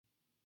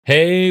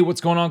Hey,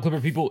 what's going on,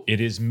 Clipper people? It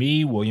is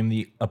me, William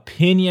the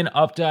Opinion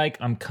Updike.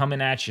 I'm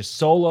coming at you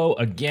solo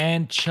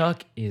again.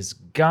 Chuck is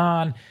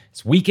gone.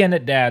 It's weekend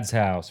at Dad's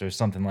house or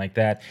something like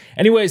that.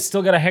 Anyways,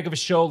 still got a heck of a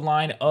show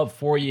lined up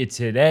for you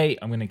today.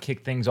 I'm going to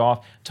kick things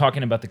off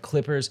talking about the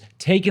Clippers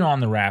taking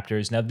on the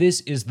Raptors. Now, this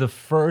is the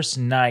first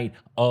night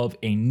of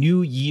a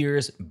New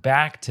Year's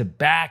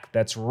back-to-back.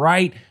 That's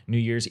right. New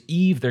Year's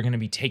Eve, they're going to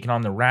be taking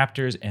on the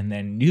Raptors, and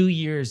then New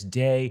Year's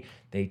Day,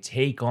 they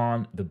take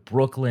on the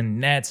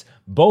Brooklyn Nets,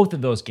 both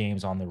of those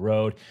games on the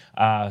road.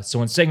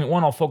 So in segment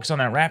one, I'll focus on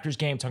that Raptors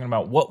game, talking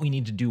about what we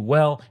need to do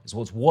well, as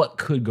well as what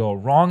could go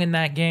wrong in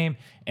that game.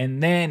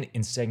 And then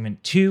in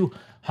segment two,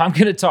 I'm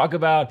going to talk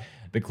about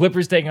the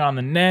Clippers taking on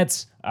the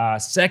Nets,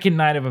 second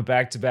night of a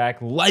back-to-back,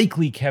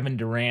 likely Kevin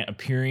Durant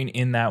appearing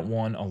in that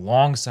one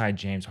alongside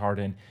James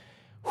Harden.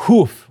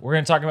 We're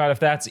going to talk about if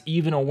that's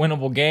even a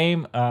winnable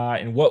game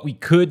and what we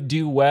could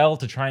do well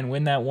to try and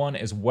win that one,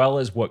 as well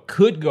as what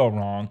could go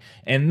wrong.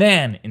 And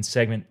then in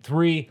segment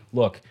three,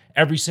 look,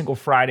 every single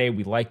Friday,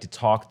 we like to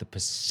talk the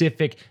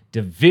Pacific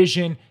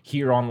Division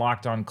here on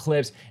Locked On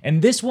Clips.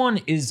 And this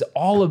one is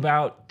all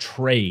about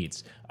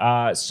trades.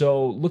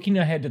 So looking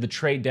ahead to the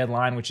trade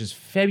deadline, which is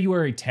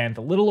February 10th,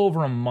 a little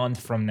over a month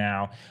from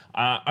now,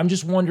 I'm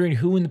just wondering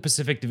who in the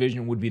Pacific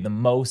Division would be the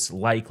most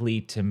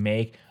likely to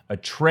make a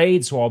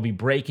trade. So I'll be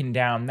breaking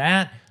down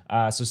that.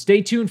 So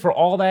stay tuned for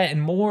all that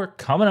and more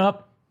coming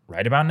up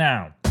right about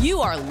now. You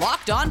are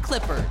Locked On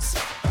Clippers,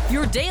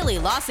 your daily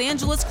Los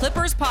Angeles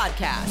Clippers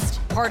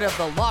podcast, part of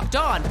the Locked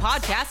On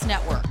Podcast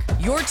Network,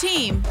 your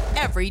team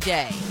every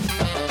day.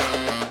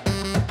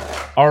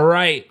 All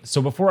right,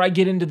 so before I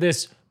get into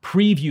this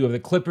preview of the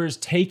Clippers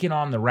taking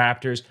on the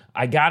Raptors,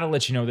 I gotta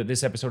let you know that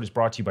this episode is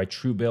brought to you by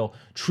Truebill.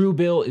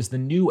 Truebill is the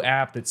new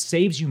app that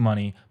saves you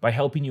money by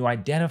helping you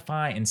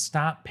identify and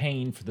stop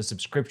paying for the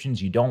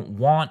subscriptions you don't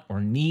want or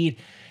need.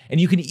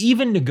 And you can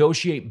even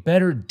negotiate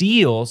better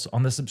deals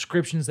on the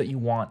subscriptions that you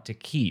want to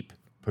keep.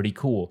 Pretty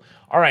cool.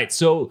 All right,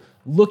 so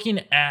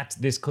looking at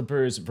this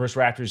Clippers versus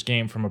Raptors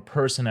game from a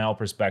personnel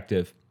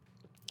perspective,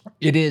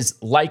 it is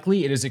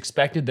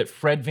expected that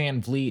Fred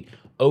VanVleet,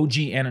 OG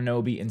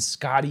Anunoby, and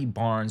Scotty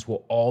Barnes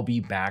will all be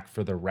back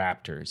for the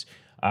Raptors,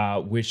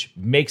 which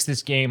makes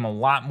this game a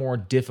lot more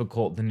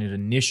difficult than it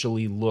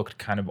initially looked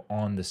kind of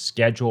on the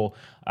schedule.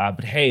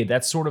 But hey,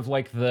 that's sort of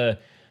like the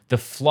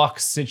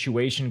flux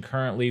situation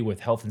currently with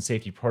health and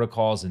safety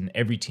protocols and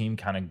every team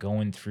kind of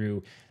going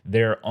through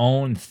their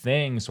own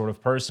thing sort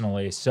of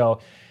personally. So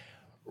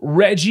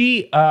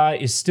Reggie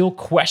is still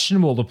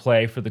questionable to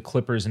play for the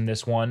Clippers in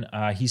this one.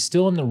 He's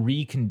still in the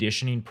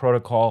reconditioning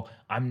protocol.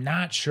 I'm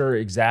not sure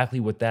exactly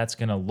what that's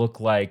going to look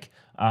like.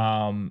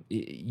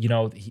 He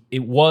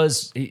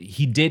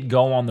did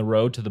go on the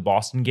road to the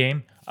Boston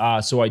game,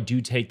 so I do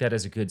take that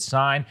as a good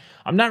sign.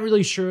 I'm not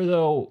really sure,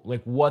 though,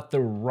 like what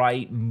the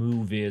right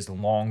move is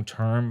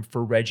long-term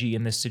for Reggie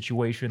in this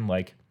situation.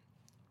 Like,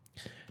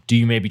 do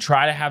you maybe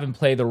try to have him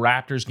play the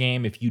Raptors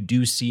game if you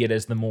do see it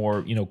as the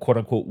more, quote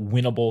unquote,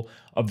 winnable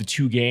of the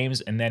two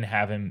games, and then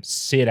have him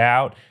sit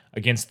out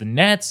against the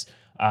Nets?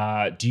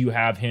 Do you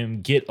have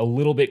him get a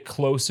little bit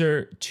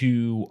closer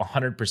to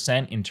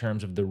 100% in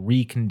terms of the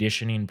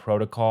reconditioning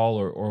protocol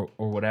or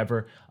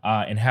whatever,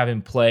 and have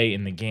him play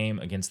in the game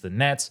against the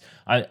Nets?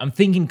 I'm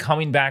thinking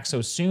coming back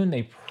so soon,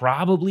 they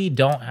probably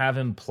don't have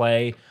him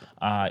play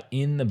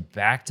in the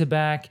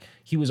back-to-back.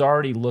 He was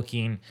already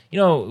looking,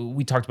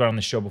 we talked about it on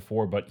the show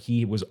before, but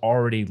he was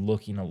already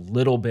looking a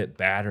little bit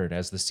battered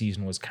as the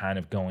season was kind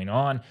of going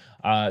on.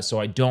 So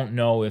I don't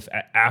know if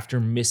after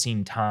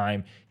missing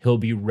time, he'll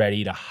be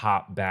ready to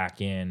hop back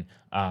in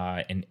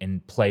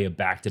and play a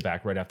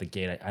back-to-back right off the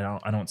gate.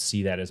 I don't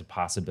see that as a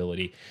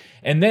possibility.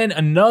 And then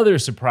another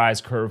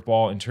surprise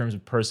curveball in terms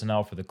of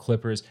personnel for the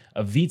Clippers.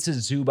 Ivica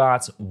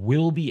Zubac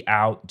will be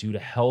out due to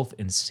health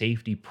and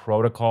safety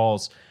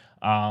protocols.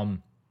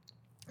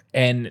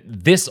 And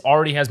this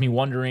already has me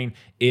wondering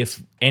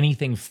if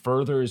anything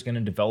further is going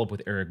to develop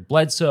with Eric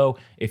Bledsoe.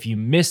 If you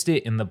missed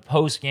it in the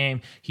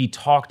postgame, he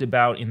talked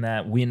about in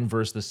that win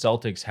versus the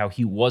Celtics how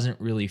he wasn't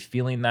really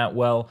feeling that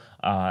well.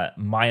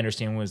 My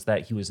understanding was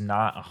that he was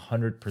not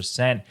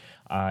 100%.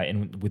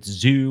 And with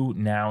Zoo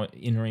now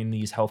entering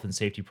these health and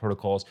safety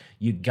protocols,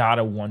 you got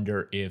to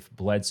wonder if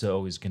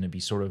Bledsoe is going to be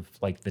sort of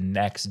like the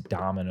next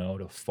domino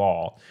to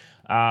fall.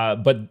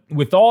 But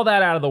with all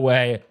that out of the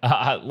way,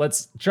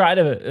 let's try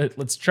to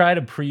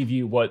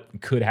preview what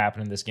could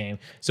happen in this game.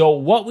 So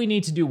what we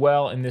need to do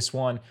well in this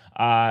one,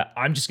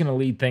 I'm just going to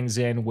lead things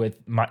in with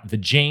the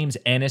James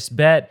Ennis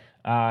bet.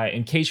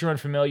 In case you're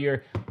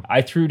unfamiliar,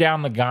 I threw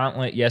down the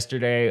gauntlet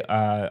yesterday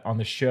on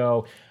the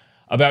show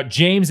about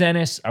James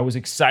Ennis. I was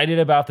excited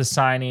about the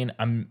signing.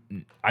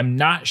 I'm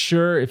not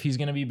sure if he's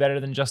going to be better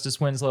than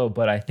Justice Winslow,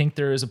 but I think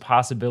there is a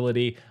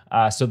possibility.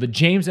 So the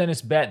James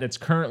Ennis bet that's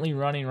currently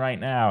running right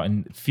now,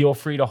 and feel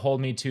free to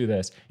hold me to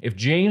this, if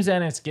James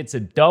Ennis gets a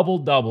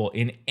double-double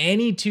in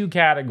any two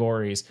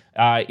categories,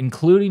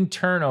 including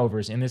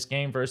turnovers in this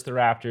game versus the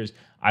Raptors,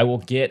 I will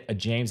get a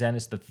James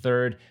Ennis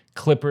III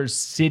Clippers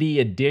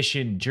City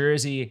Edition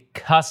jersey,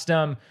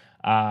 custom,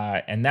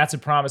 and that's a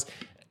promise.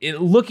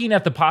 looking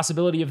at the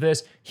possibility of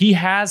this, he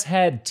has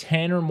had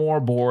 10 or more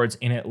boards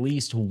in at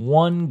least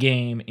one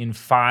game in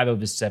 5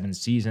 of his 7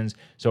 seasons.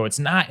 So it's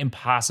not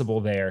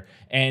impossible there.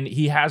 And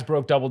he has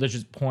broke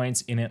double-digit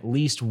points in at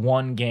least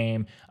one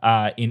game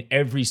in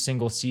every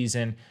single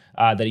season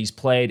that he's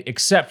played,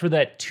 except for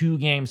that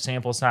 2-game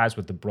sample size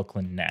with the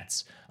Brooklyn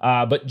Nets.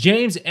 But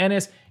James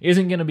Ennis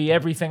isn't going to be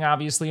everything,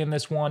 obviously, in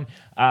this one.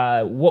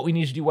 What we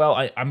need to do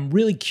well, I'm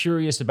really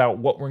curious about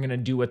what we're going to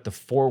do at the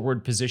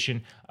forward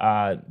position.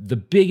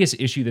 The biggest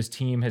issue this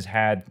team has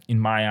had, in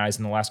my eyes,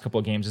 in the last couple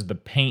of games is the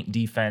paint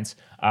defense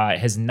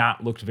has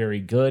not looked very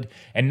good.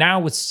 And now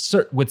with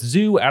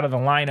Zoo out of the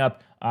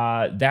lineup,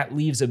 that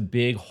leaves a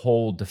big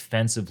hole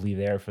defensively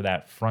there for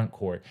that front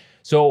court.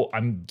 So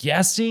I'm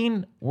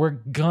guessing we're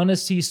going to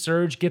see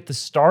Serge get the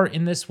start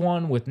in this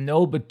one with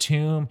no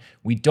Batum.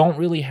 We don't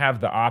really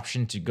have the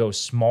option to go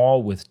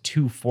small with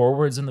 2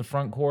 forwards in the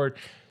front court.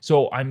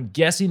 So I'm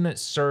guessing that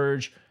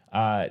Serge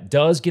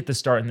does get the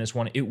start in this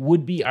one. It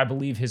would be, I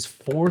believe, his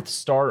 4th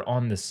start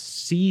on the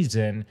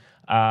season,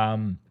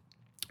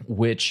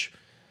 which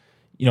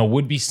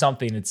would be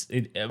something.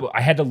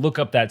 I had to look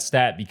up that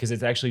stat because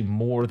it's actually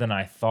more than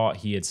I thought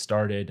he had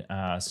started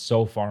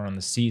so far on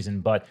the season.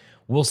 But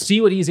we'll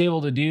see what he's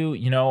able to do.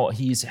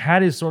 He's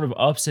had his sort of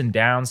ups and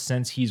downs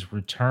since he's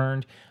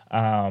returned,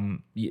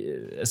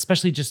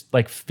 especially just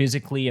like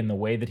physically and the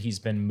way that he's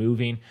been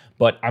moving.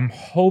 But I'm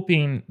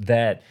hoping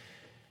that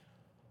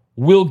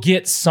we'll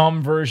get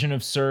some version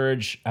of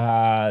Serge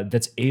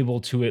that's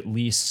able to at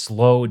least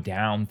slow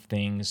down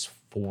things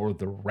for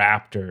the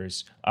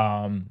Raptors.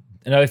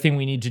 Another thing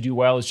we need to do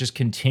well is just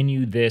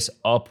continue this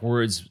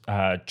upwards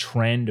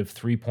trend of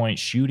 3-point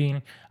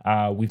shooting.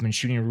 We've been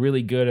shooting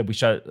really good. We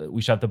shot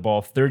the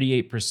ball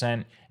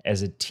 38%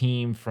 as a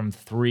team from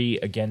 3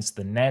 against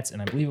the Nets,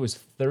 and I believe it was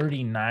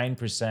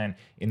 39%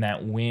 in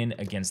that win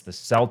against the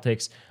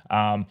Celtics.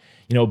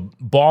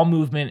 Ball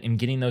movement and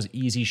getting those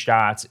easy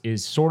shots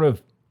is sort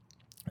of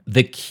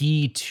the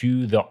key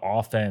to the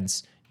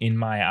offense in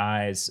my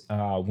eyes.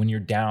 When you're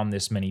down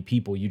this many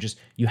people,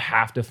 you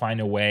have to find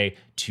a way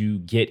to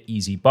get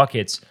easy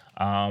buckets.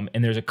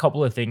 And there's a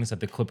couple of things that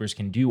the Clippers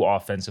can do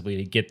offensively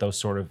to get those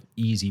sort of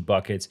easy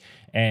buckets.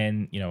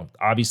 And,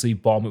 obviously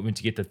ball movement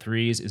to get the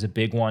threes is a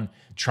big one.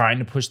 Trying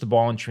to push the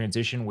ball in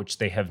transition, which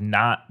they have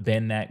not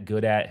been that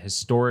good at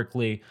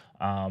historically.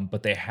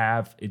 But they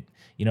have,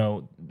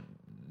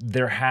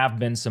 there have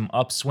been some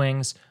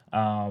upswings.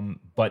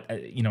 But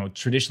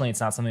traditionally it's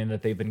not something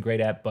that they've been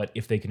great at, but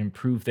if they can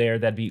improve there,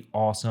 that'd be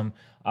awesome.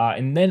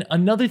 And then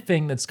another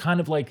thing that's kind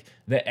of like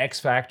the X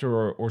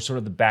factor or sort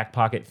of the back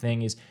pocket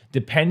thing is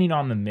depending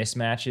on the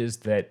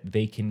mismatches that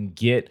they can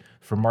get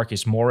for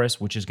Marcus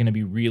Morris, which is going to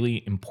be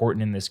really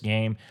important in this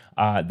game.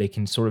 They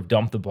can sort of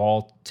dump the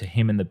ball to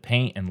him in the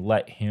paint and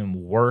let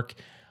him work.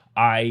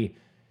 I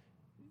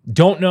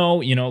don't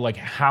know,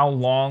 how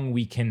long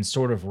we can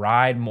sort of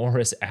ride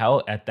Morris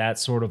out at that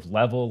sort of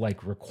level,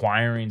 like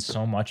requiring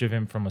so much of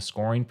him from a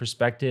scoring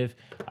perspective.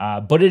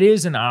 But it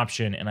is an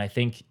option, and I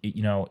think,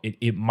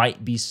 it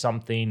might be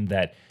something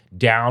that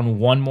down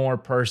one more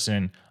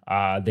person,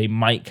 they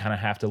might kind of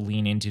have to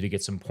lean into to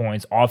get some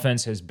points.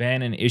 Offense has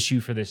been an issue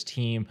for this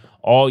team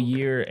all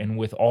year, and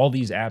with all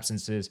these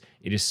absences,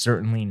 it is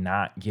certainly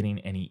not getting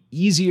any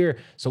easier.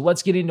 So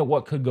let's get into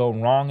what could go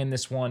wrong in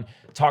this one.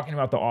 Talking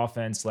about the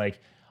offense,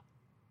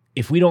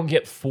 if we don't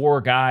get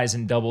 4 guys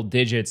in double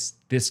digits,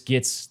 this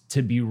gets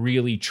to be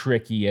really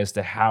tricky as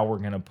to how we're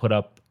going to put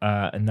up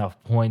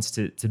enough points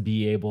to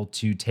be able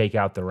to take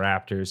out the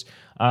Raptors.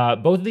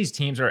 Both of these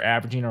teams are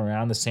averaging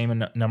around the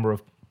same number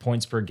of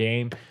points per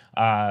game,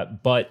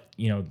 but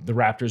the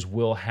Raptors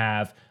will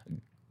have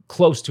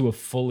close to a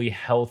fully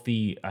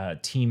healthy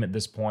team at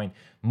this point,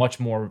 much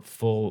more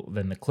full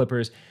than the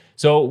Clippers.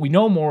 So we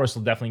know Morris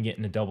will definitely get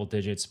into double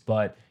digits,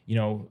 but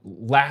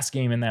last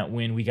game in that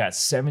win, we got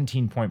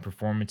 17-point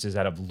performances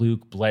out of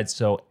Luke,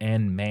 Bledsoe,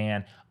 and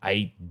Mann.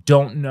 I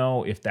don't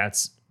know if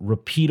that's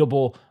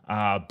repeatable,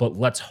 but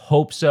let's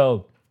hope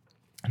so.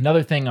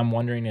 Another thing I'm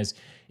wondering is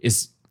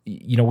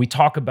we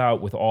talk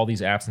about with all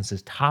these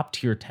absences, top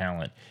tier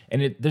talent,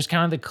 and there's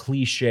kind of the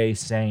cliche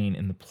saying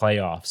in the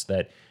playoffs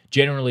that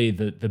generally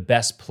the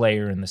best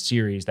player in the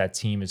series, that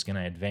team is going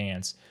to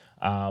advance.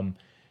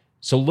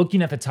 So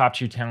looking at the top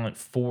tier talent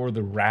for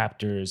the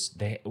Raptors,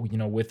 they,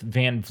 with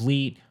Van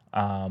Vliet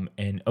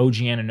and OG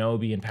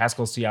Anunoby and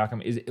Pascal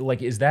Siakam,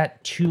 is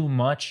that too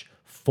much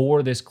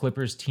for this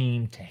Clippers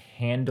team to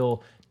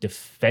handle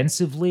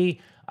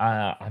defensively?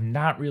 I'm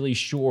not really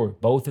sure.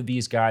 Both of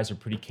these guys are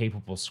pretty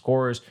capable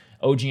scorers.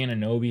 OG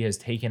Anunoby has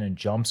taken a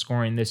jump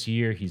scoring this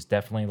year. He's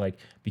definitely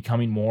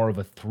becoming more of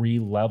a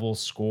 3-level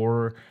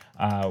scorer,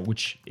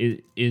 which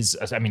is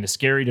a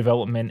scary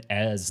development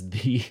as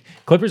the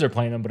Clippers are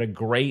playing them, but a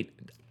great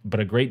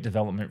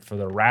development for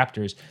the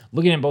Raptors.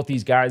 Looking at both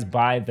these guys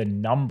by the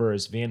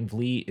numbers, Van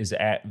Vliet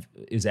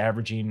is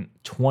averaging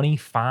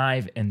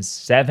 25 and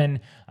 7.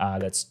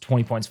 That's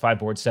 20 points, 5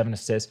 boards, 7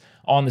 assists.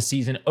 on the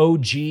season.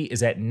 OG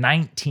is at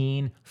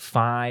 19,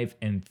 5,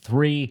 and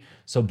 3.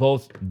 So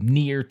both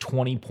near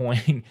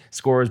 20-point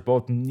scorers,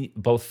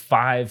 both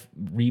 5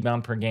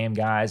 rebound per game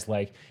guys.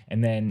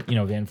 And then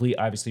Van Vliet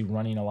obviously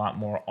running a lot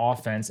more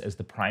offense as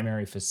the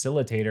primary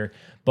facilitator.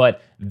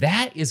 But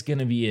that is going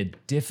to be a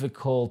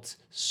difficult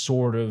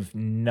sort of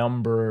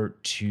number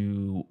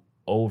to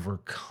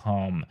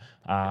overcome,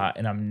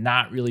 and I'm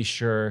not really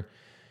sure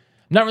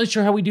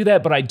how we do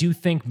that, but I do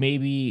think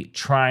maybe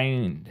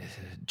trying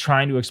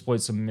to exploit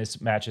some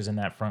mismatches in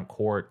that front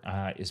court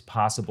is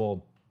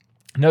possible.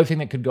 Another thing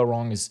that could go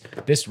wrong is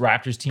this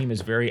Raptors team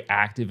is very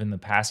active in the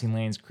passing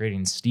lanes,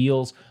 creating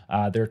steals.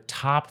 They're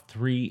top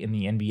 3 in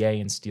the NBA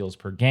in steals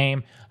per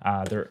game.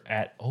 They're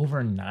at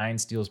over 9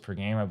 steals per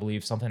game, I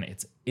believe.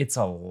 It's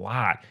a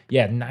lot.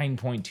 Yeah,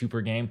 9.2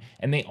 per game.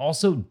 And they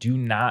also do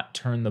not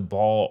turn the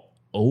ball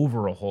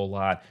over a whole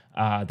lot.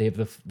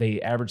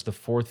 They average the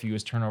 4th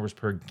fewest turnovers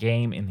per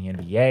game in the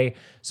NBA.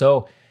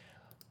 So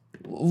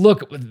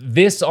look,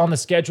 this on the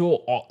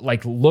schedule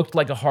looked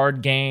like a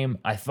hard game.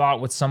 I thought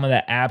with some of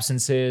the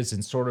absences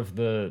and sort of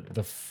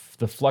the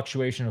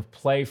fluctuation of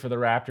play for the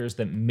Raptors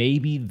that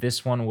maybe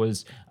this one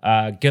was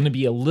going to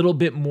be a little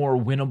bit more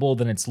winnable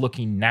than it's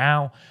looking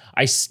now.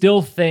 I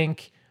still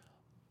think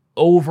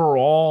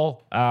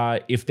overall,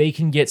 if they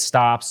can get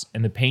stops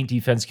and the paint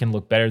defense can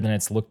look better than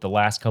it's looked the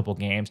last couple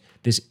games,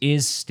 this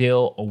is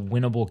still a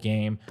winnable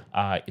game.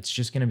 It's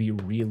just going to be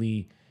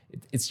really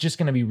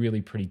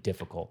pretty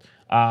difficult.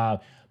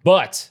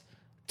 But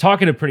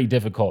talking to pretty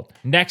difficult,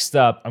 next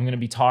up, I'm going to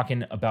be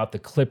talking about the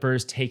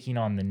Clippers taking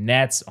on the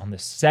Nets on the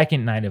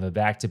second night of a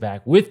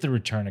back-to-back with the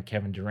return of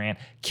Kevin Durant.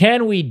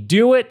 Can we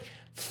do it?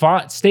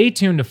 Stay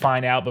tuned to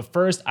find out. But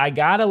first, I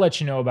got to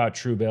let you know about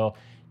Truebill.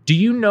 Do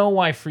you know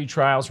why free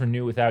trials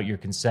renew without your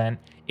consent?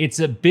 It's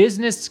a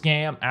business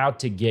scam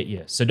out to get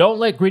you. So don't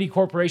let greedy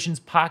corporations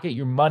pocket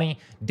your money.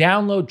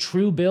 Download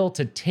Truebill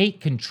to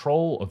take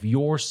control of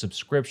your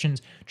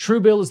subscriptions.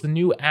 Truebill is the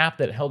new app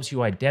that helps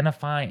you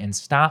identify and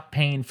stop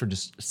paying for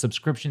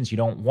subscriptions you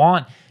don't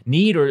want,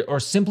 need, or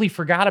simply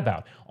forgot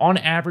about. On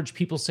average,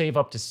 people save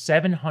up to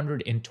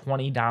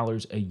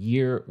 $720 a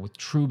year with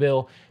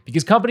Truebill.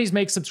 Because companies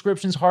make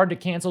subscriptions hard to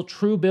cancel,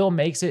 Truebill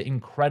makes it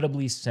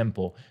incredibly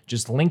simple.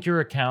 Just link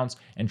your accounts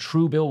and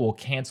Truebill will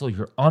cancel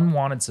your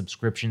unwanted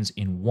subscriptions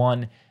in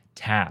one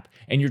tap.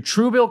 And your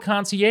Truebill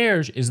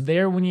concierge is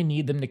there when you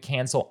need them to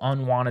cancel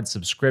unwanted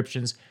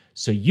subscriptions,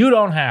 so you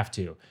don't have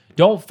to.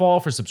 Don't fall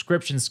for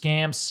subscription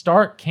scams.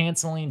 Start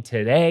canceling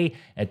today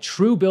at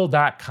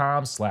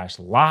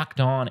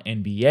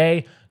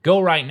Truebill.com/LockedOnNBA.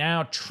 Go right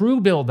now,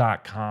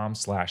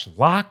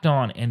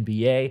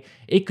 Truebill.com/LockedOnNBA.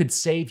 It could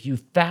save you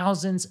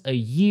thousands a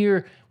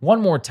year.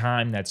 One more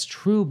time, that's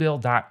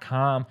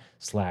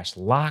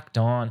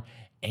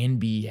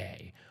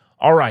Truebill.com/LockedOnNBA.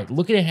 All right,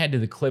 looking ahead to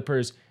the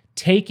Clippers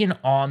taking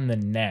on the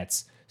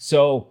Nets.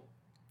 So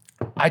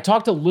I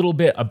talked a little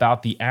bit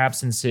about the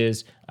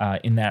absences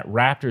in that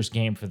Raptors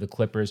game for the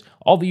Clippers.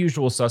 All the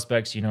usual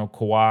suspects,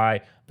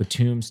 Kawhi,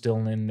 Batum still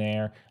in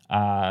there.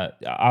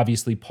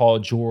 Obviously, Paul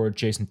George,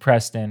 Jason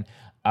Preston.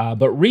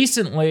 But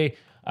recently,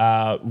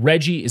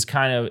 Reggie is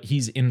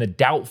he's in the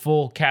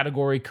doubtful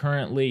category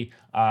currently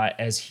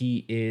as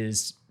he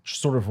is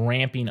sort of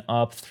ramping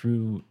up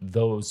through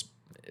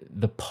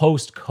the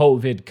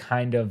post-COVID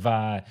kind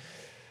of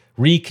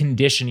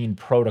reconditioning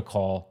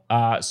protocol.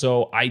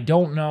 So I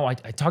don't know. I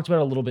talked about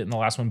it a little bit in the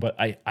last one, but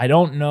I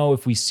don't know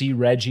if we see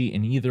Reggie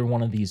in either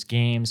one of these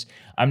games.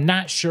 I'm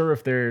not sure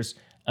if there's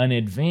an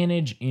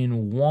advantage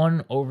in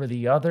one over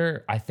the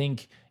other. I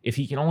think if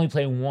he can only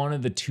play one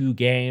of the 2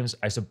 games,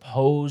 I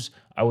suppose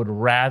I would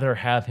rather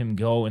have him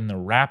go in the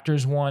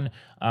Raptors one,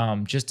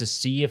 just to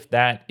see if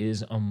that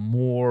is a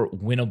more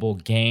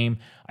winnable game.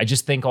 I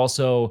just think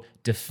also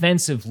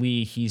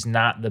defensively, he's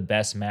not the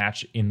best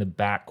match in the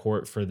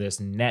backcourt for this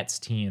Nets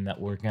team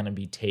that we're going to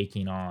be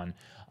taking on.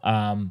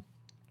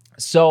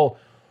 So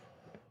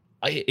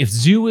if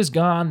Zoo is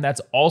gone,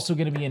 that's also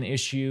going to be an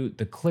issue.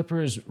 The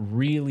Clippers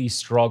really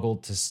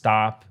struggled to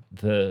stop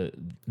the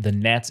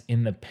Nets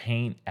in the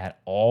paint at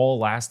all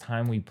last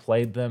time we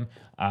played them.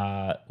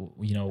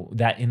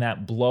 That in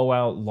that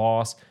blowout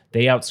loss,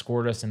 they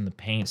outscored us in the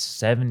paint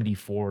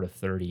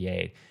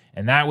 74-38,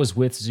 and that was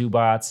with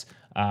Zubats.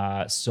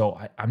 So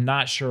I'm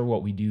not sure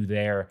what we do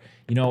there.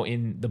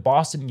 In the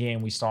Boston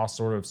game, we saw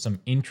sort of some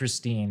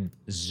interesting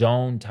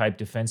zone type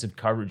defensive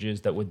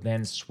coverages that would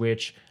then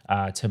switch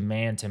to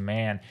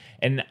man.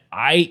 And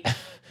I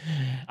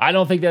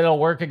don't think that'll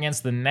work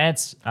against the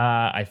Nets.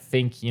 I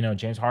think,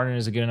 James Harden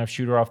is a good enough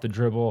shooter off the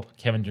dribble.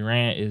 Kevin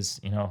Durant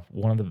is,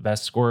 one of the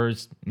best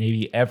scorers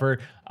maybe ever.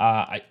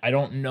 I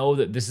don't know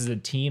that this is a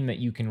team that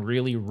you can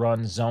really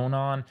run zone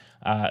on,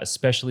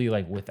 especially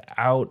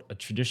without a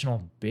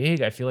traditional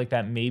big. I feel like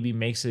that maybe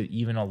makes it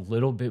even a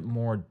little bit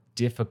more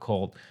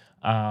difficult.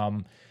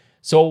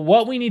 So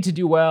what we need to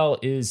do well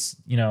is,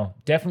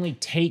 definitely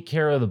take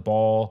care of the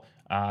ball.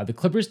 The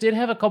Clippers did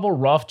have a couple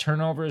rough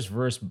turnovers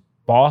versus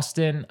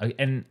Boston,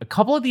 and a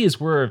couple of these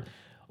were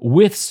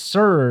with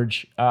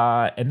Serge,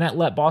 and that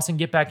let Boston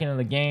get back into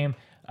the game.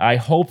 I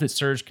hope that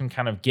Serge can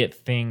kind of get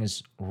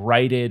things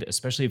righted,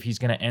 especially if he's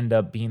going to end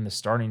up being the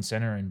starting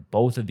center in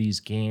both of these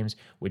games,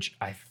 which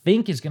I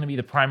think is going to be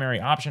the primary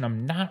option.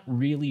 I'm not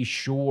really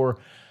sure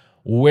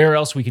where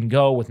else we can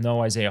go with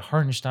no Isaiah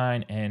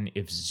Hartenstein, and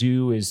if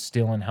Zoo is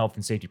still in health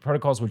and safety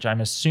protocols, which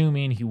I'm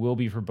assuming he will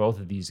be for both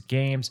of these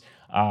games,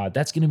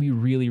 that's going to be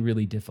really,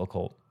 really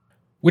difficult.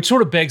 Which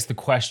sort of begs the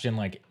question,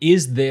 like,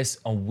 is this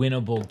a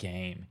winnable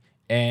game?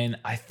 And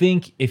I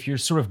think if you're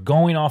sort of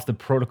going off the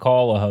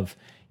protocol of,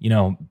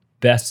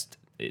 best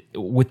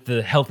with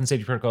the health and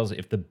safety protocols,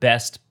 if the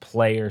best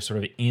player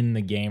sort of in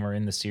the game or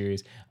in the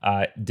series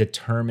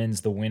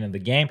determines the win of the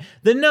game,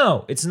 then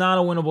no, it's not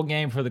a winnable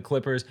game for the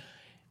Clippers.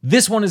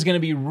 This one is going to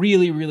be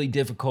really, really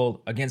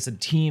difficult against a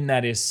team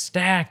that is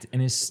stacked and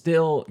is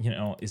still,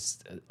 is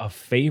a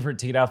favorite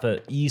to get out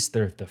the East.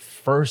 They're the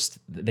first.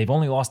 They've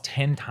only lost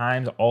 10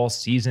 times all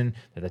season.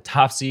 They're the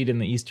top seed in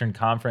the Eastern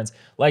Conference.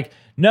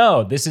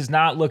 No, this is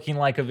not looking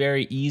like a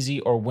very easy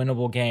or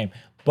winnable game.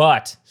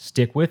 But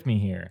stick with me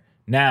here.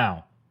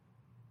 Now,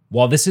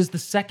 while this is the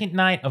second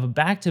night of a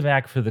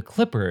back-to-back for the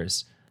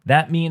Clippers,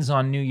 that means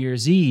on New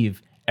Year's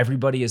Eve,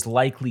 everybody is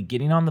likely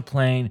getting on the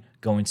plane,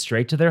 going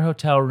straight to their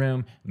hotel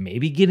room,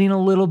 maybe getting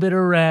a little bit of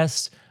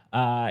rest,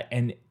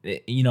 and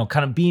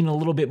kind of being a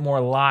little bit more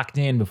locked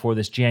in before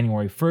this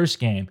January 1st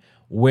game.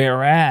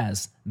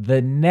 Whereas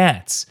the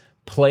Nets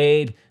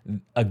played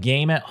a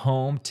game at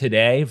home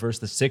today versus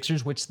the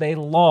Sixers, which they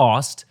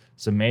lost.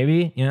 So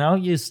maybe,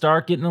 you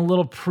start getting a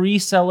little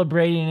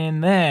pre-celebrating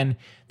in then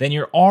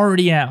you're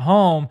already at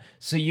home.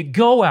 So you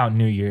go out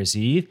New Year's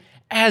Eve.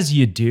 As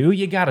you do,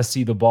 you got to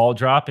see the ball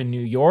drop in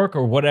New York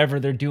or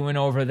whatever they're doing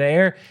over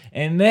there.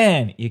 And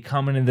then you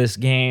come into this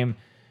game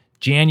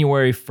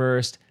January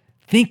 1st,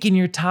 thinking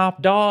you're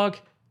top dog.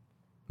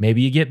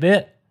 Maybe you get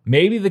bit.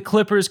 Maybe the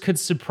Clippers could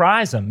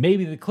surprise them.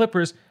 Maybe the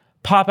Clippers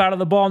pop out of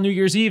the ball New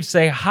Year's Eve,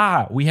 say,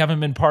 "Ha, we haven't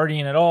been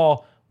partying at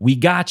all. We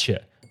got you."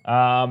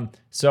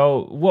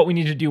 So what we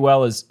need to do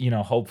well is,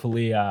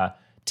 hopefully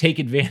take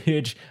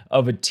advantage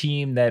of a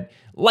team that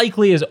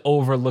likely is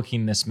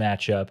overlooking this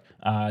matchup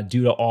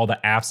due to all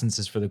the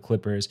absences for the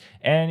Clippers.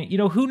 And,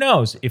 who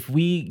knows? If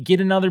we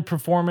get another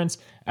performance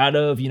out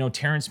of,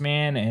 Terrence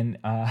Mann and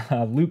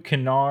Luke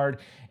Kennard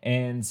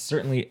and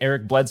certainly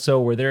Eric Bledsoe,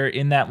 where they're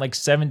in that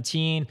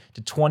 17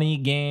 to 20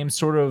 game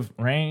sort of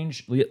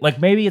range,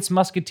 maybe it's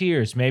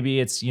Musketeers, maybe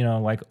it's,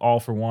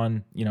 all for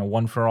one,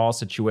 one for all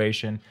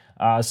situation.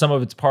 Some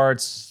of its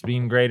parts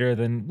being greater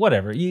than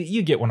whatever.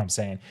 You get what I'm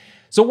saying.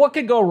 So what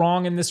could go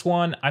wrong in this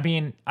one? I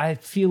mean, I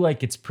feel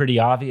like it's pretty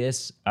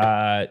obvious.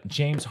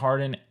 James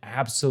Harden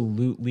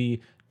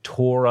absolutely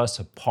tore us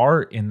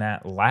apart in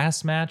that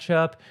last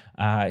matchup.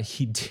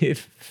 He did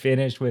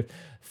finish with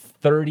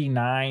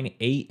 39,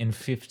 8, and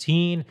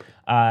 15.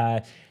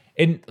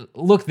 And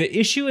look, the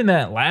issue in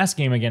that last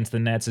game against the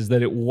Nets is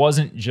that it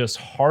wasn't just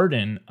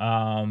Harden.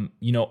 A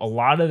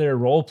lot of their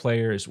role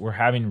players were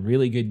having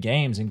really good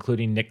games,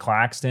 including Nick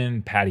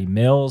Claxton, Patty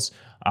Mills.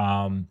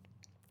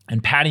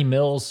 And Patty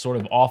Mills sort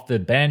of off the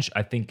bench,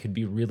 I think could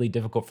be really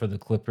difficult for the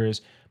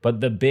Clippers. But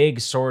the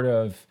big sort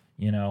of,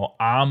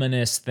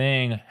 ominous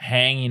thing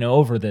hanging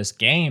over this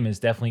game is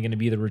definitely going to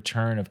be the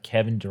return of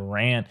Kevin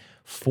Durant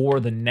for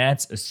the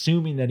Nets,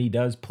 assuming that he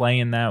does play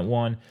in that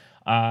one.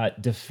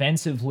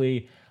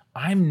 Defensively,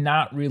 I'm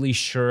not really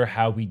sure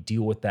how we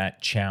deal with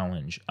that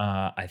challenge.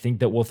 I think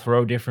that we'll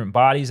throw different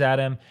bodies at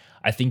him.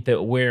 I think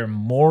that where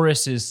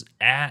Morris is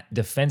at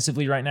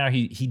defensively right now,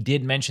 he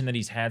did mention that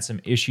he's had some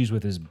issues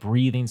with his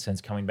breathing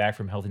since coming back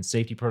from health and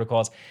safety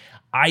protocols.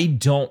 I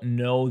don't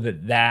know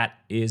that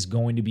is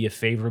going to be a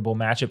favorable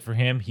matchup for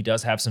him. He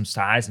does have some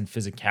size and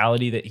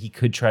physicality that he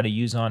could try to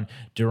use on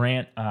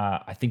Durant.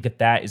 I think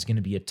that is going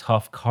to be a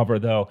tough cover,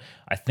 though.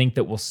 I think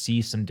that we'll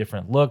see some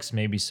different looks,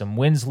 maybe some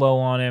Winslow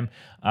on him,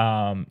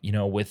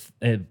 with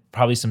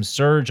probably some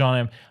Surge on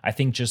him. I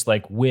think just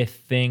with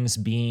things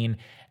being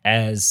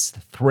as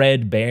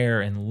threadbare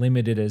and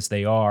limited as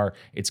they are,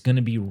 it's going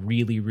to be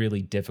really,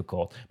 really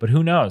difficult. But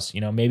who knows?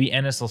 Maybe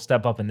Ennis will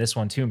step up in this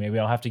one too. Maybe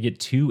I'll have to get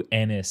two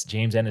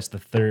James Ennis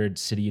III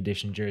City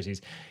Edition jerseys.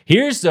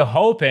 Here's to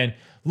hoping.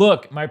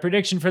 Look, my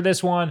prediction for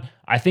this one,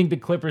 I think the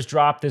Clippers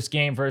drop this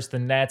game versus the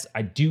Nets.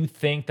 I do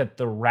think that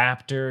the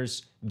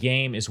Raptors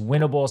game is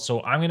winnable,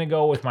 so I'm going to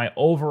go with my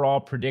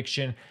overall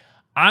prediction.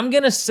 I'm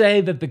going to say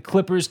that the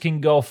Clippers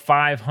can go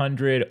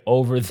 500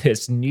 over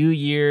this New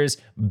Year's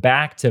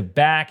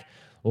back-to-back.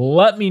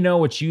 Let me know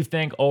what you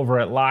think over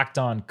at Locked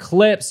On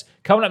Clips.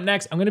 Coming up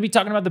next, I'm going to be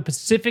talking about the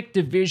Pacific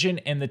Division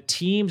and the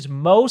teams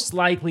most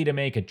likely to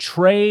make a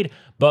trade.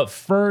 But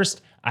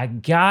first, I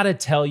gotta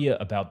tell you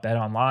about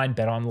BetOnline,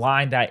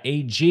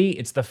 betonline.ag.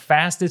 It's the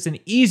fastest and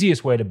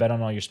easiest way to bet on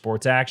all your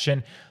sports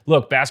action.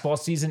 Look, basketball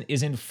season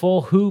is in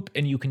full hoop,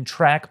 and you can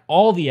track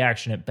all the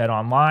action at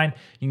BetOnline.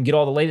 You can get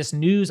all the latest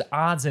news,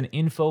 odds, and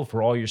info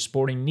for all your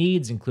sporting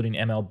needs, including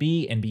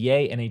MLB,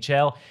 NBA,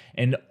 NHL,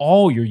 and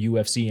all your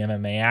UFC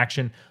MMA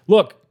action.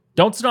 Look,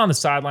 don't sit on the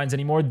sidelines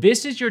anymore.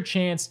 This is your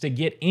chance to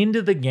get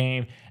into the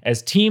game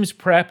as teams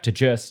prep to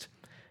just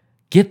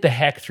get the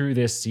heck through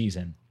this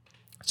season.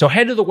 So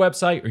head to the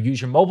website or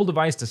use your mobile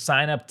device to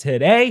sign up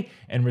today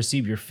and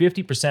receive your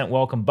 50%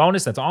 welcome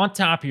bonus. That's on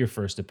top of your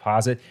first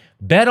deposit.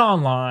 Bet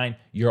Online,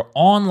 your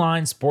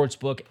online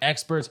sportsbook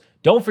experts.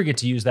 Don't forget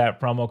to use that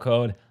promo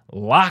code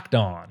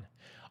LOCKEDON.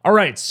 All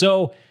right,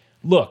 so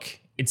look,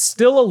 it's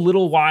still a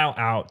little while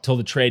out till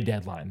the trade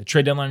deadline. The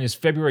trade deadline is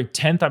February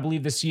 10th, I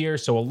believe, this year,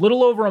 so a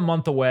little over a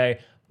month away.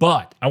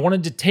 But I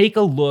wanted to take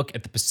a look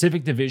at the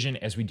Pacific Division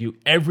as we do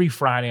every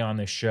Friday on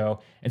this show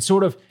and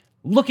sort of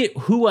look at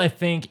who I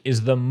think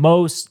is the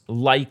most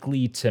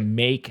likely to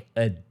make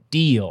a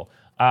deal.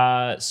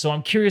 So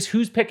I'm curious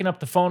who's picking up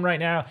the phone right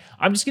now.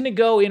 I'm just going to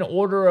go in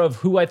order of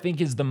who I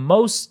think is the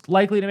most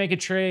likely to make a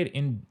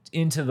trade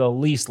into the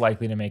least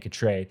likely to make a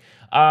trade.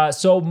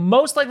 So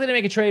most likely to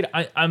make a trade,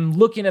 I'm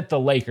looking at the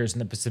Lakers in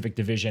the Pacific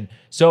Division.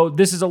 So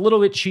this is a little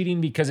bit cheating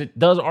because it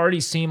does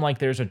already seem like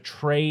there's a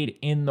trade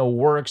in the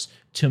works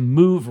to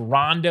move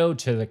Rondo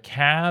to the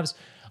Cavs.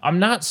 I'm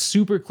not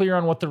super clear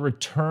on what the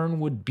return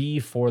would be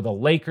for the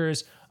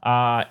Lakers.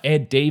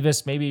 Ed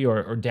Davis maybe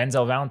or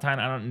Denzel Valentine.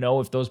 I don't know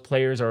if those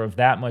players are of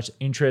that much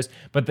interest,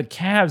 but the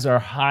Cavs are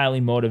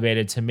highly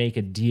motivated to make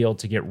a deal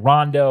to get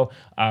Rondo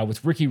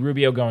with Ricky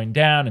Rubio going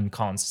down and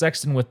Colin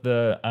Sexton with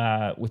the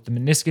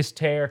meniscus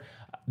tear.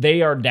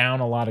 They are down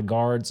a lot of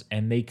guards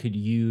and they could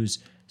use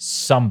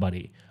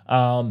somebody.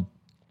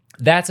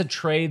 That's a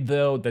trade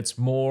though that's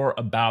more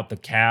about the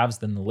Cavs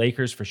than the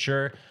Lakers for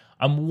sure.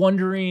 I'm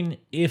wondering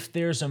if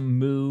there's a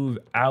move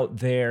out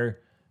there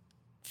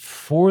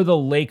for the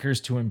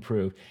Lakers to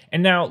improve.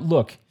 And now,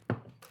 look,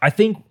 I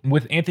think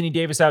with Anthony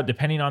Davis out,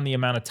 depending on the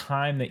amount of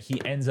time that he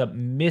ends up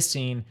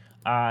missing,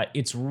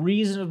 it's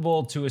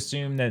reasonable to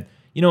assume that,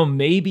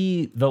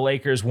 maybe the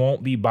Lakers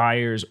won't be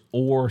buyers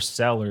or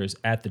sellers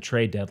at the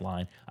trade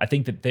deadline. I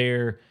think that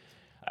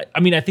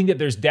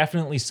there's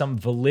definitely some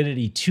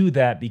validity to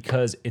that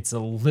because it's a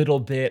little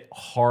bit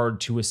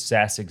hard to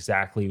assess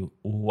exactly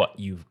what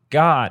you've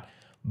got.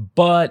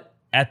 But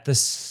at the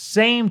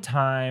same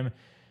time,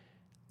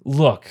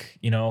 look,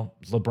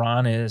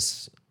 LeBron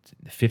is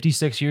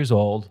 56 years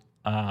old.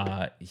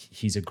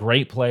 He's a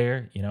great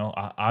player,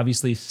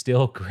 obviously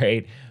still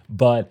great,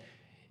 but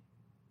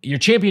your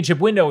championship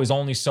window is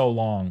only so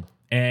long.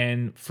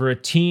 And for a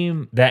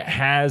team that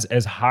has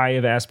as high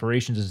of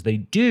aspirations as they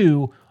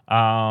do,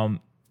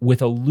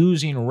 with a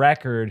losing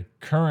record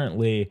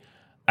currently,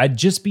 I'd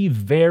just be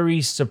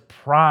very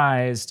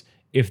surprised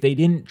if they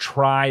didn't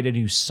try to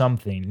do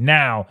something.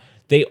 Now,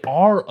 they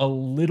are a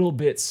little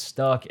bit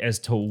stuck as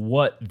to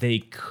what they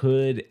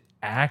could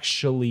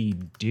actually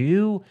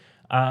do.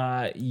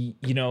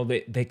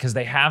 Because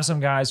they have some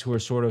guys who are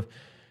sort of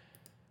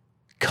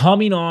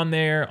coming on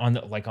there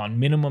on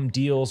minimum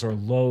deals or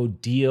low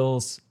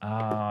deals.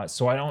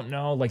 So I don't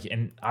know.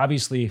 And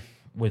obviously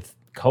with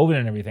COVID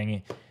and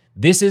everything,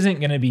 this isn't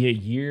going to be a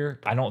year,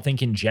 I don't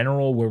think in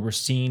general, where we're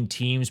seeing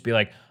teams be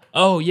like,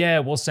 oh yeah,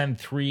 we'll send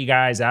 3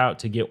 guys out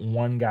to get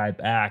 1 guy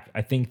back.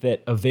 I think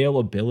that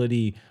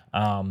availability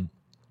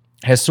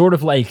has sort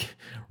of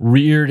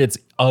reared its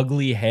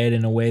ugly head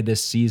in a way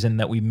this season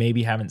that we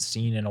maybe haven't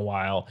seen in a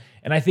while.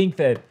 And I think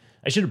that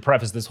I should have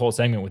prefaced this whole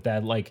segment with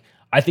that.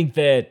 I think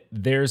that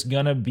it's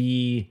gonna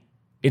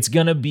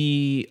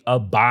be a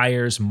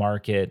buyer's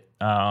market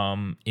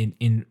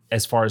in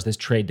as far as this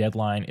trade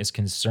deadline is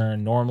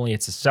concerned. Normally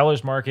it's a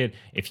seller's market.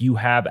 If you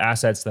have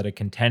assets that a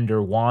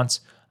contender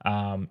wants,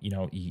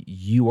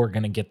 you are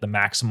going to get the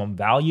maximum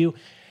value.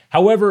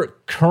 However,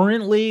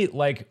 currently,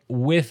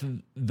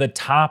 with the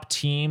top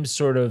teams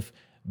sort of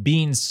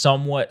being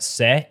somewhat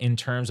set in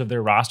terms of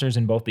their rosters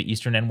in both the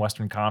Eastern and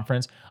Western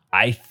Conference,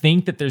 I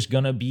think that there's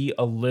going to be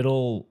a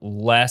little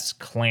less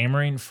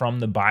clamoring from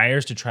the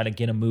buyers to try to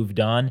get a move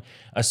done,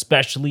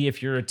 especially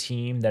if you're a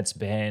team that's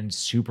been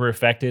super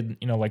affected,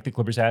 like the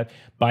Clippers have,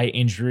 by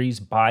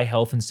injuries, by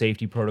health and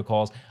safety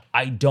protocols.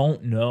 I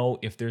don't know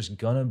if there's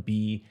going to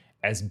be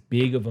as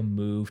big of a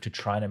move to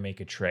try to make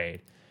a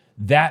trade.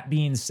 That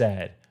being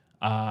said,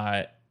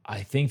 I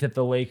think that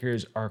the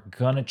Lakers are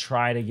going to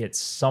try to get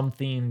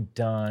something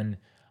done.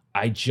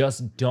 I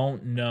just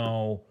don't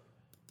know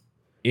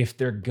if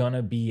they're going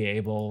to be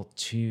able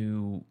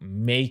to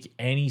make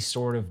any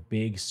sort of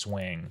big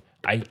swing.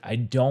 I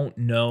don't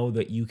know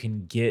that you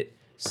can get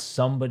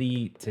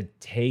somebody to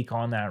take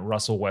on that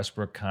Russell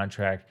Westbrook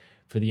contract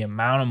for the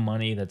amount of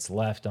money that's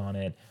left on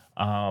it,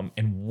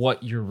 and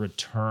what your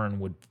return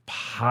would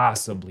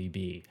possibly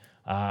be.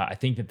 I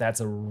think that that's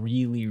a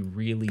really,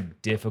 really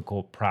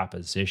difficult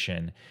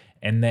proposition.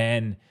 And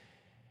then,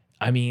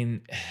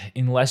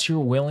 unless you're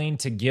willing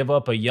to give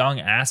up a young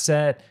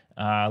asset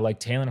like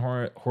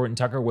Taylor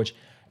Horton-Tucker, which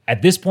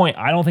at this point,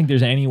 I don't think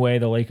there's any way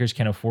the Lakers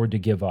can afford to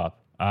give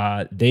up.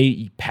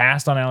 They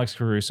passed on Alex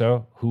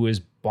Caruso, who is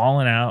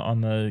balling out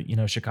on the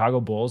Chicago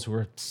Bulls, who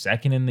are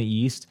second in the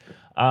East.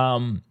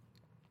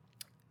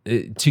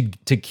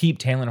 To keep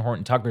Taylor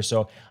Horton-Tucker.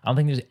 So I don't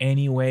think there's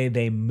any way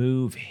they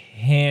move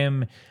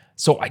him.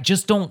 So I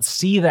just don't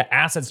see the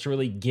assets to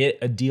really get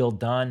a deal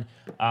done.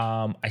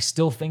 I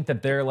still think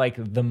that they're like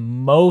the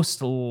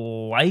most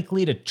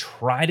likely to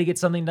try to get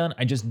something done.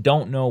 I just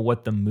don't know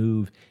what the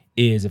move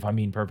is, if I'm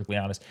being perfectly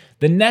honest.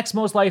 The next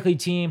most likely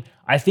team,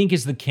 I think,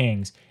 is the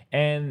Kings.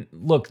 And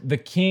look, the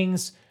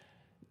Kings,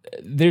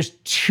 there's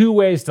two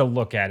ways to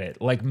look at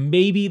it. Like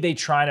maybe they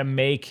try to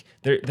make,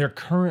 they're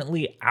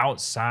currently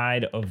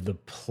outside of the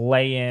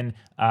play-in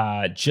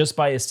just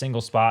by a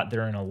single spot.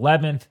 They're in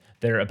 11th.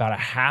 They're about a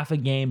half a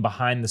game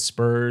behind the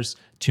Spurs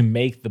to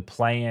make the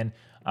play-in.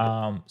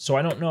 So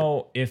I don't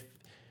know if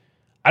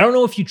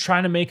you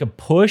try to make a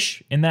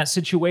push in that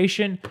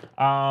situation,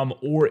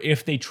 or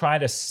if they try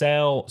to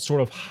sell sort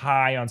of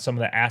high on some of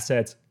the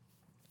assets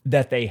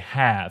that they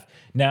have.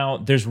 Now,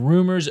 there's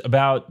rumors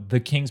about the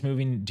Kings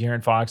moving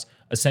De'Aaron Fox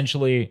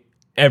essentially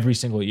every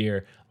single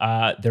year.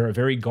 They're a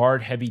very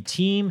guard-heavy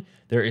team.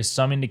 There is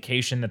some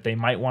indication that they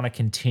might want to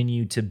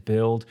continue to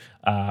build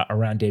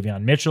around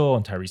Davion Mitchell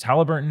and Tyrese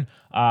Halliburton.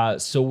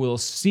 So we'll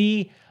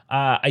see.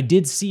 I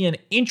did see an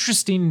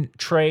interesting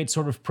trade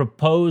sort of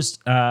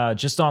proposed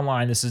just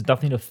online. This is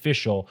nothing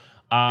official.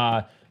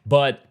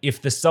 But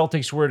if the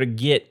Celtics were to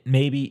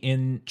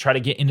try to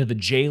get into the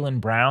Jaylen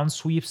Brown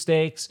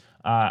sweepstakes,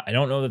 I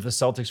don't know that the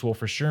Celtics will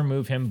for sure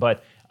move him,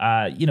 but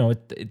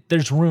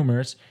there's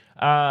rumors.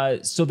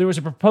 So there was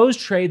a proposed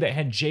trade that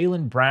had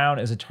Jaylen Brown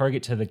as a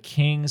target to the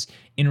Kings.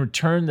 In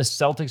return, the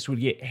Celtics would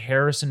get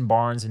Harrison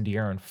Barnes and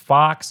De'Aaron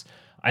Fox.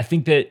 I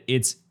think that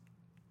it's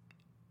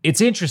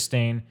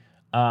interesting.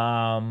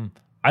 I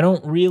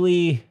don't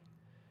really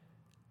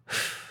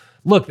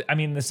look. I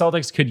mean, the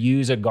Celtics could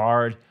use a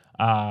guard.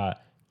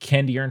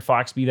 Can De'Aaron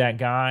Fox be that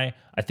guy?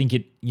 I think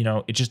it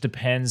just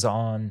depends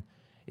on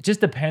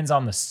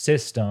the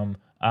system.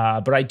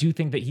 But I do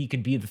think that he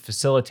could be the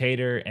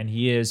facilitator, and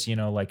he is,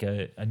 like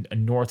a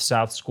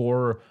north-south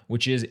scorer,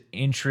 which is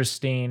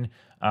interesting.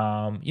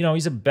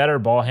 He's a better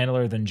ball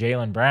handler than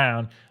Jaylen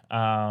Brown,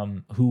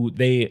 who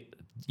they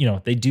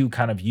do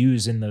kind of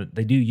use in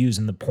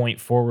the point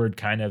forward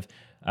kind of,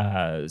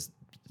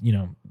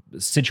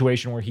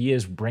 situation where he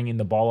is bringing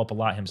the ball up a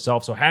lot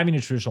himself. So having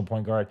a traditional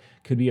point guard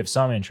could be of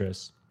some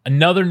interest.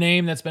 Another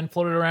name that's been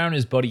floated around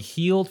is Buddy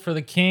Hield for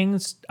the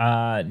Kings.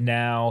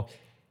 Now,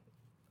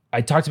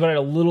 I talked about it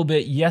a little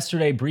bit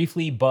yesterday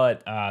briefly,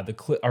 but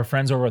our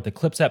friends over at the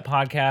Clipset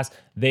podcast,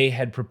 they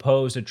had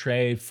proposed a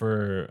trade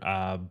for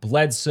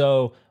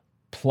Bledsoe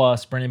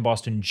plus Brendan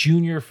Boston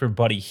Jr. for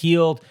Buddy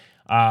Hield.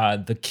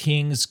 The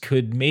Kings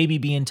could maybe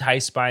be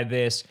enticed by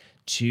this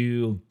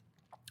to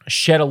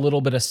shed a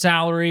little bit of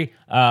salary.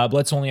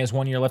 Bledsoe only has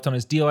 1 year left on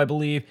his deal, I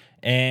believe,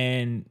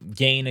 and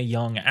gain a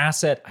young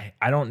asset.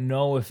 I don't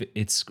know if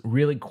it's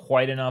really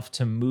quite enough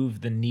to move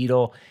the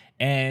needle.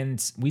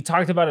 And we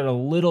talked about it a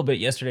little bit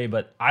yesterday,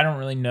 but I don't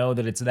really know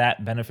that it's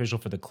that beneficial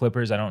for the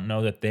Clippers. I don't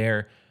know that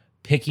they're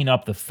picking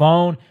up the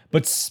phone.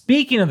 But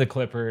speaking of the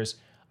Clippers,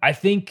 I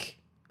think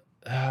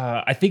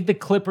the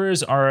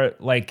Clippers are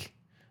like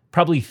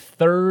probably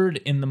third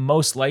in the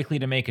most likely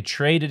to make a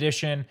trade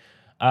addition.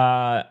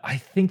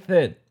 I think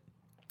that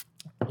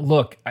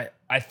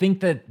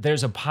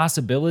there's a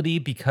possibility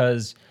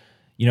because,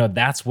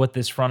 that's what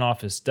this front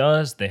office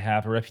does. They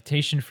have a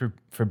reputation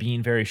for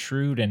being very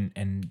shrewd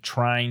and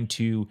trying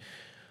to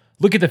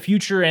look at the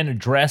future and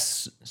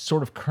address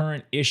sort of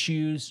current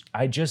issues.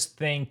 I just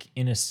think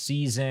in a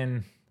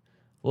season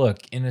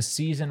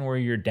where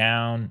you're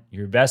down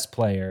your best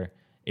player,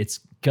 it's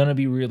going to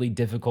be really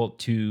difficult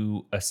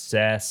to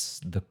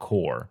assess the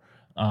core.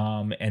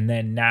 And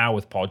then now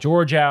with Paul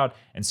George out,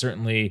 and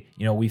certainly,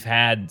 we've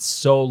had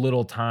so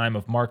little time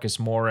of Marcus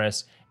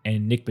Morris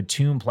and Nick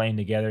Batum playing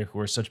together, who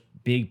are such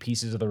big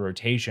pieces of the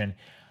rotation.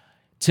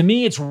 To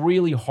me, it's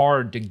really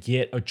hard to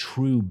get a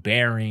true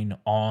bearing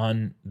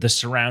on the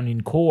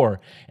surrounding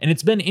core. And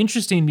it's been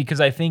interesting because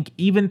I think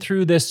even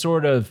through this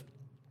sort of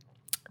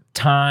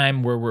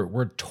time where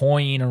we're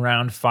toying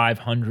around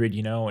 500,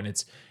 and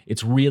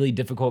it's really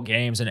difficult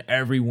games and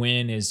every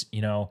win is,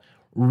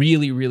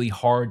 really, really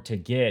hard to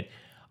get.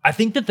 I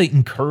think that the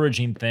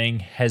encouraging thing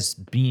has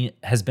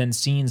been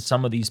seeing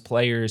some of these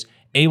players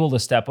able to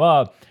step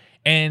up.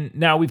 And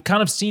now we've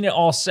kind of seen it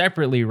all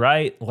separately,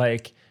 right?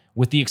 Like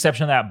with the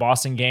exception of that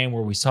Boston game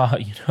where we saw,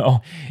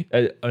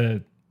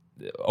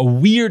 a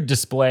weird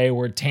display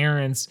where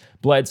Terrence,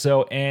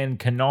 Bledsoe, and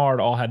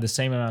Kennard all had the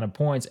same amount of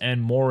points,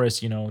 and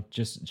Morris,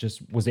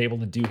 just was able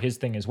to do his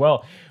thing as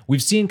well.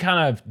 We've seen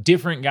kind of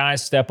different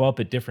guys step up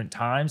at different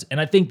times,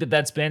 and I think that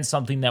that's been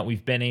something that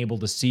we've been able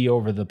to see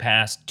over the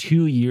past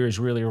 2 years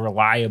really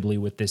reliably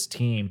with this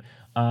team.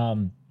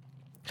 I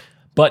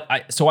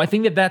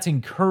think that that's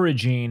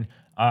encouraging,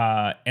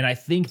 and I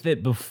think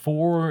that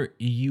before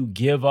you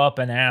give up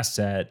an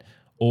asset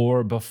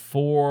or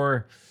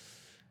before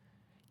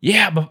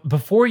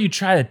you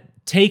try to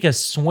take a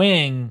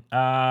swing,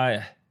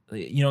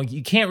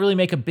 you can't really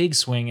make a big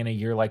swing in a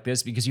year like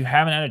this because you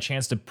haven't had a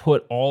chance to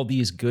put all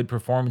these good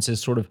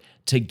performances sort of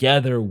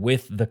together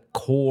with the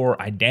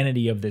core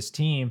identity of this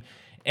team.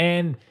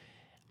 And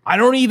I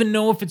don't even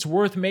know if it's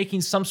worth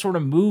making some sort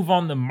of move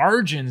on the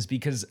margins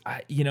because,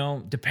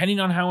 depending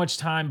on how much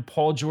time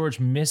Paul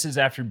George misses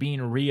after being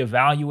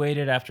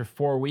reevaluated after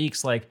 4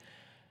 weeks,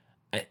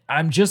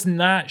 I'm just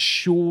not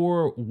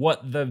sure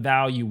what the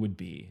value would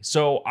be.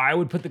 So I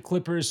would put the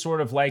Clippers sort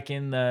of I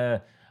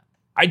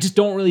just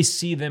don't really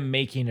see them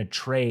making a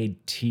trade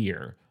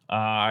tier.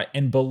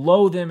 And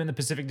below them in the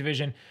Pacific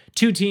Division,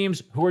 two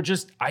teams who are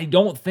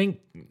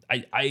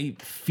I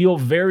feel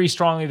very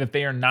strongly that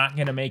they are not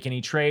going to make any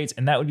trades,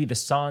 and that would be the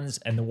Suns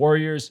and the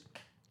Warriors.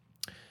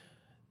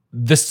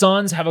 The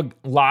Suns have a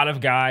lot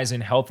of guys in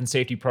health and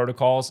safety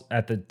protocols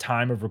at the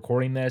time of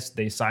recording this.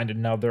 They signed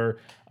another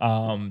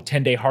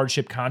 10-day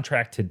hardship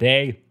contract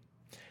today.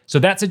 So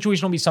that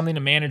situation will be something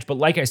to manage. But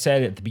like I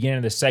said at the beginning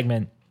of this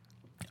segment,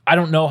 I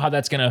don't know how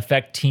that's going to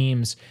affect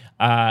teams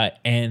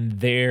and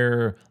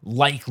their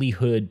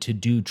likelihood to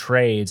do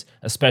trades,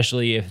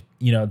 especially if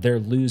they're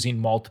losing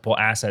multiple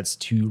assets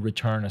to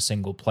return a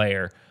single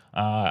player.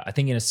 I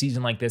think in a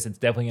season like this, it's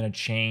definitely going to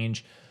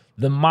change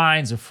the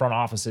minds of front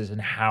offices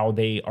and how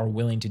they are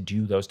willing to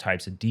do those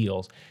types of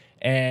deals.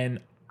 And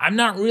I'm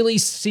not really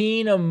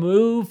seeing a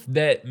move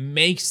that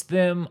makes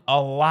them a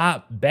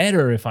lot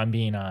better, if I'm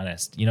being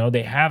honest.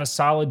 They have a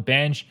solid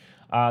bench.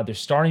 Their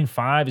starting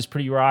five is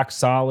pretty rock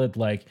solid.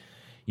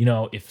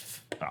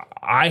 If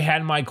I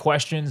had my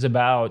questions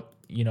about,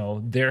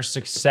 their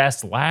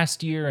success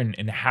last year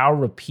and how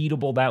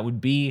repeatable that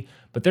would be,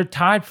 but they're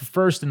tied for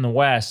first in the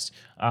West.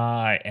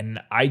 And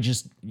I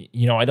just,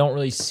 I don't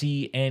really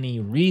see any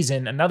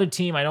reason. Another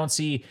team, I don't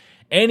see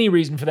any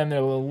reason for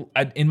them.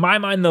 In my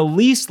mind, the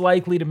least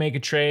likely to make a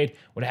trade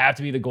would have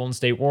to be the Golden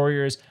State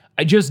Warriors.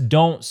 I just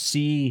don't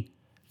see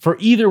for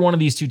either one of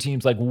these two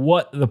teams,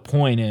 what the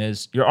point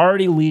is. You're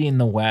already leading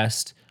the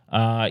West.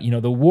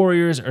 The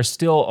Warriors are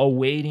still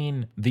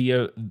awaiting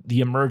the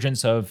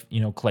emergence of,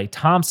 Klay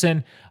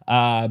Thompson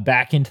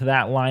back into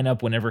that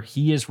lineup whenever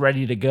he is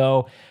ready to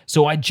go.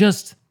 So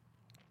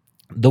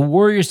the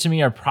Warriors to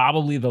me are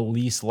probably the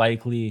least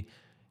likely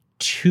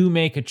to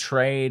make a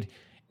trade.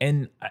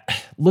 And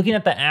looking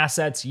at the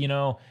assets,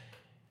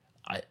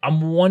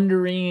 I'm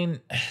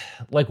wondering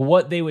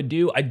what they would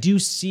do. I do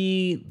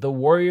see the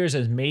Warriors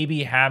as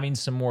maybe having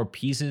some more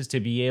pieces to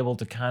be able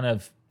to kind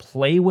of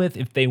play with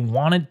if they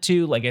wanted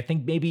to. I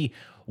think maybe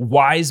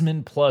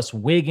Wiseman plus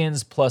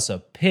Wiggins plus a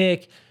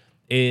pick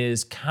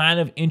is kind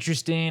of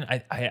interesting.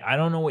 I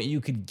don't know what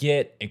you could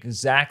get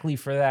exactly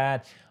for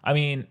that. I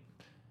mean,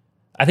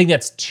 I think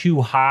that's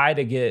too high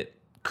to get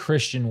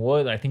Christian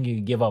Wood. I think you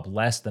could give up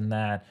less than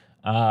that.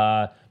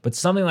 But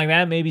something like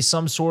that, maybe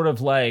some sort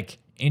of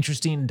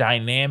interesting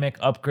dynamic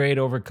upgrade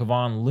over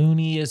Kevon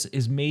Looney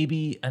is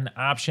maybe an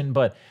option,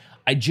 but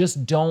I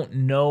just don't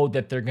know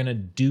that they're going to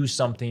do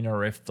something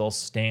or if they'll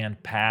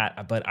stand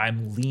pat, but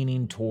I'm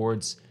leaning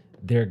towards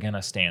they're going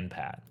to stand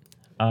pat.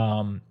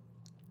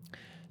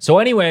 So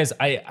anyways,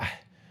 I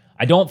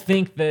don't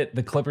think that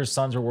the Clippers,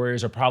 Suns, or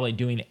Warriors are probably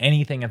doing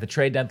anything at the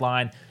trade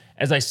deadline.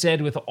 As I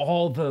said, with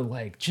all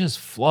the just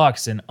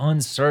flux and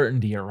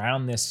uncertainty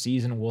around this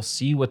season, we'll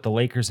see what the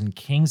Lakers and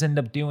Kings end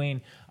up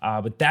doing.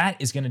 But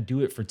that is going to do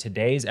it for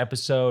today's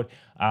episode.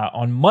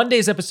 On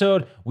Monday's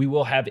episode, we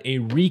will have a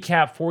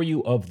recap for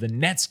you of the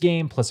Nets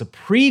game, plus a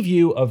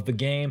preview of the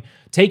game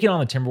taking on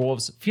the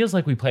Timberwolves. Feels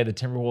like we play the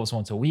Timberwolves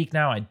once a week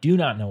now. I do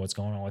not know what's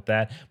going on with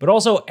that. But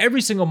also,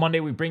 every single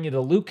Monday, we bring you the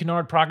Luke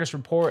Kennard Progress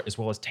Report, as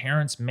well as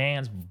Terrence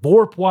Mann's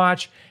Vorp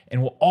Watch.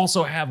 And we'll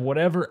also have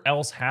whatever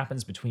else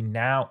happens between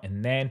now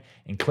and then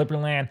in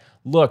Clipperland.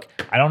 Look,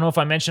 I don't know if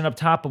I mentioned up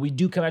top, but we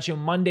do come at you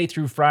Monday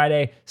through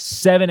Friday,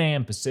 7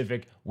 a.m.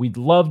 Pacific. We'd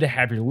love to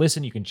have your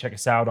listen. You can check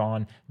us out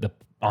on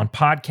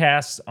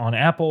podcasts on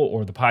Apple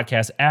or the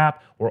podcast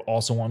app. We're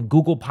also on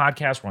Google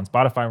Podcasts. We're on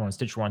Spotify. We're on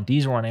Stitcher. We're on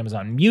Deezer. We're on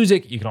Amazon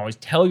Music. You can always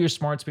tell your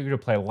smart speaker to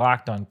play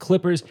Locked On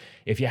Clippers.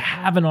 If you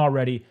haven't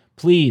already,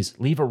 please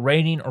leave a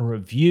rating or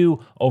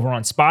review over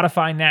on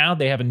Spotify now.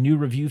 They have a new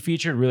review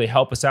feature. Really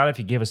help us out if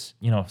you give us,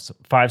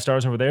 5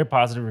 stars over there,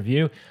 positive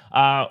review.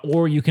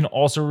 Or you can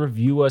also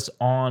review us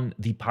on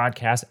the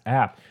podcast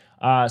app.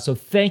 So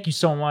thank you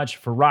so much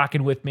for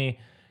rocking with me.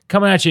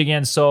 Coming at you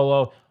again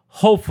solo.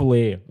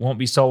 Hopefully won't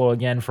be solo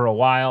again for a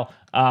while.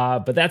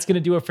 But that's going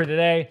to do it for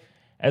today.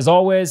 As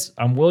always,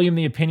 I'm William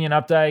the Opinion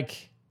Updike.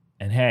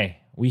 And hey,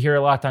 we here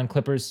at Locked On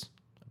Clippers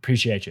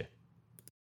appreciate you.